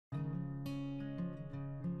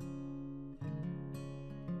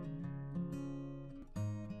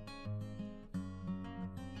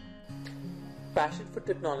Passion for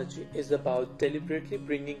technology is about deliberately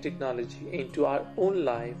bringing technology into our own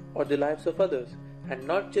life or the lives of others and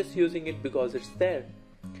not just using it because it's there.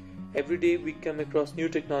 Every day we come across new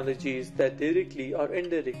technologies that directly or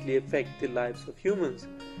indirectly affect the lives of humans.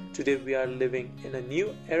 Today we are living in a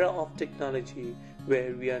new era of technology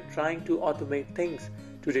where we are trying to automate things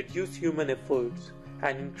to reduce human efforts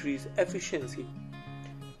and increase efficiency.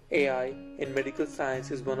 AI in medical science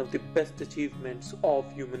is one of the best achievements of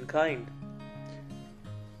humankind.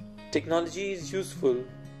 Technology is useful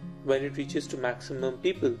when it reaches to maximum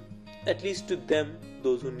people, at least to them,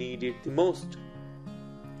 those who need it the most.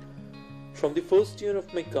 From the first year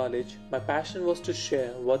of my college, my passion was to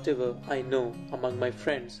share whatever I know among my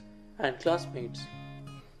friends and classmates.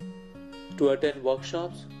 To attend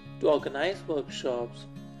workshops, to organize workshops,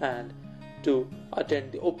 and to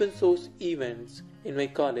attend the open source events in my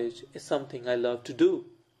college is something I love to do.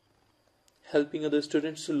 Helping other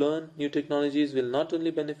students to learn new technologies will not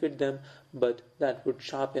only benefit them, but that would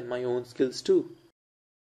sharpen my own skills too.